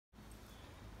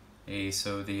Hey,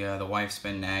 so the wife's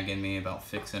been nagging me about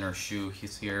fixing her shoe.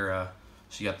 He's here.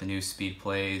 She got the new speed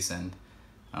plays, and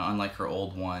unlike her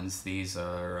old ones, these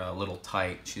are a little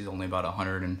tight. She's only about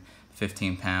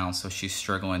 115 pounds, so she's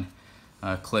struggling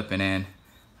clipping in.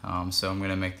 So I'm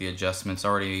gonna make the adjustments.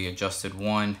 Already adjusted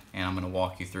one, and I'm gonna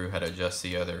walk you through how to adjust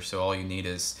the other. So all you need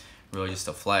is really just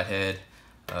a flat head,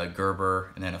 a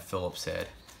Gerber, and then a Phillips head.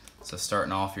 So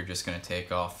starting off, you're just gonna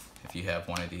take off, if you have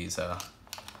one of these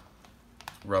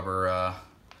rubber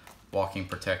walking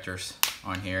protectors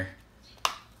on here.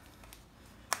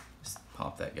 Just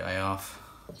pop that guy off.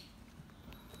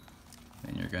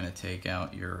 Then you're going to take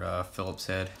out your Phillips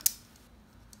head.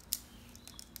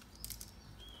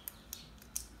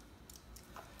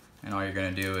 And all you're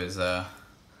going to do is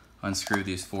unscrew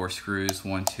these 4 screws,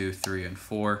 1, 2, 3, and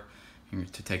 4,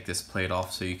 to take this plate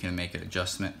off so you can make an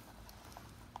adjustment.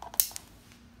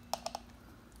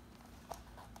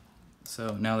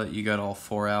 So now that you got all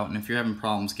 4 out, and if you're having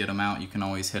problems get them out, you can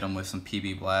always hit them with some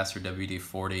PB Blast or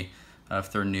WD-40. If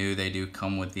they're new, they do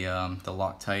come with the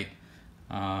Loctite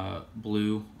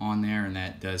blue on there, and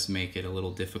that does make it a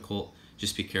little difficult.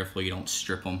 Just be careful you don't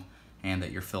strip them, and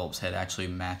that your Phillips head actually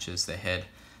matches the head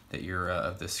that you're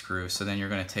of the screw. So then you're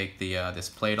going to take the this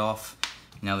plate off.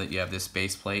 Now that you have this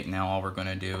base plate, now all we're going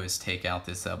to do is take out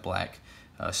this black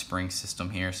spring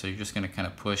system here. So you're just going to kind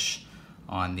of push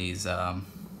on these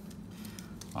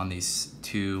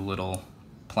 2 little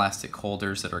plastic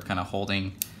holders that are kind of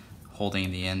holding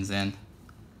the ends in.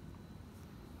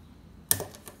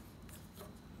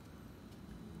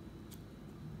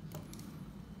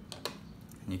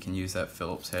 And you can use that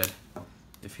Phillips head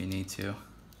if you need to.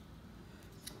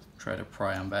 Try to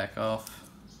pry them back off.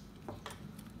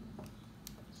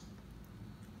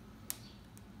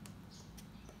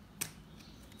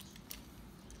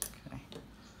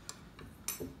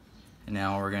 And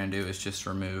now all we're going to do is just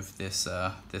remove this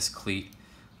this cleat.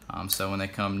 So when they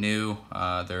come new,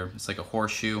 it's like a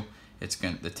horseshoe.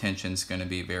 The tension's going to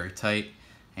be very tight,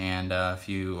 and if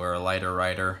you are a lighter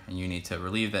rider and you need to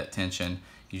relieve that tension,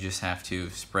 you just have to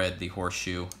spread the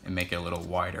horseshoe and make it a little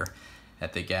wider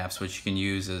at the gaps. What you can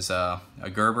use is a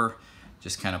Gerber.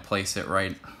 Just kind of place it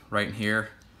right here,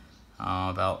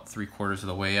 about 3/4 of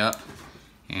the way up,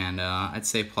 and I'd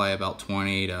say apply about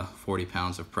 20 to 40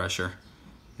 pounds of pressure.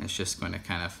 It's just going to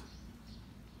kind of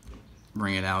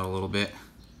bring it out a little bit.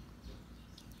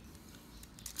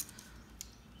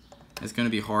 It's going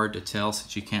to be hard to tell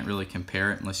since you can't really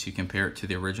compare it unless you compare it to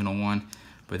the original one.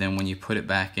 But then when you put it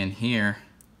back in here,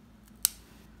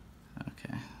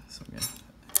 okay, so we got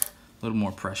a little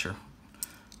more pressure.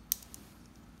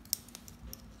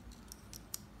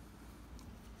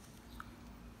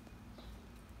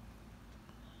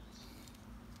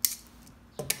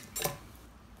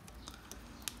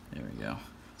 There we go.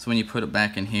 So when you put it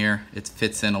back in here, it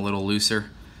fits in a little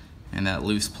looser, and that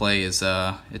loose play is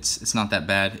it's not that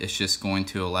bad. It's just going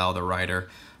to allow the rider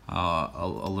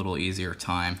a little easier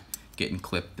time getting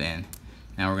clipped in.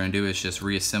 Now what we're going to do is just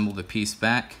reassemble the piece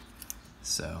back.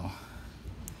 So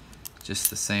just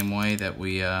the same way that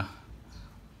we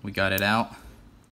got it out.